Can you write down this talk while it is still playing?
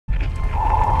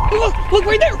Look,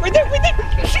 right there, right there, right there.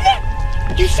 You see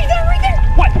that? You see that right there?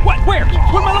 What? Where?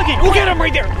 What am I looking at? Look at him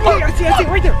right there. Look, I see it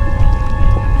right there.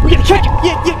 We gotta catch it.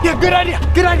 Yeah, good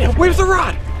idea. Where's the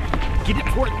rod? Get it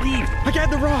before it leaves. I got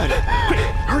the rod.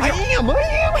 Hurry up. I am.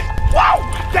 Wow!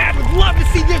 Dad would love to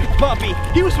see this puppy.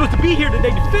 He was supposed to be here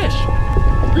today to fish.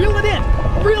 Reel it in.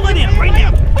 Reel it in right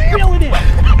now. Reel it in.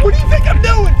 What do you think I'm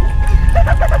doing?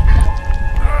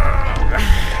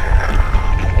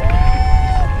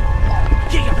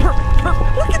 Yeah, perfect.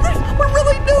 Look at this. We're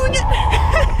really doing it.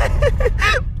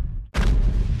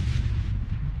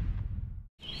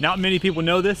 Not many people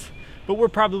know this, but we're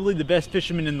probably the best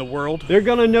fishermen in the world. They're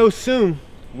gonna know soon.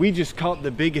 We just caught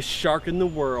the biggest shark in the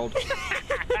world.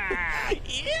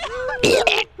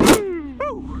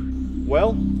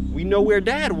 Well, we know where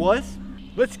Dad was.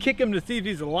 Let's kick him to see if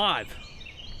he's alive.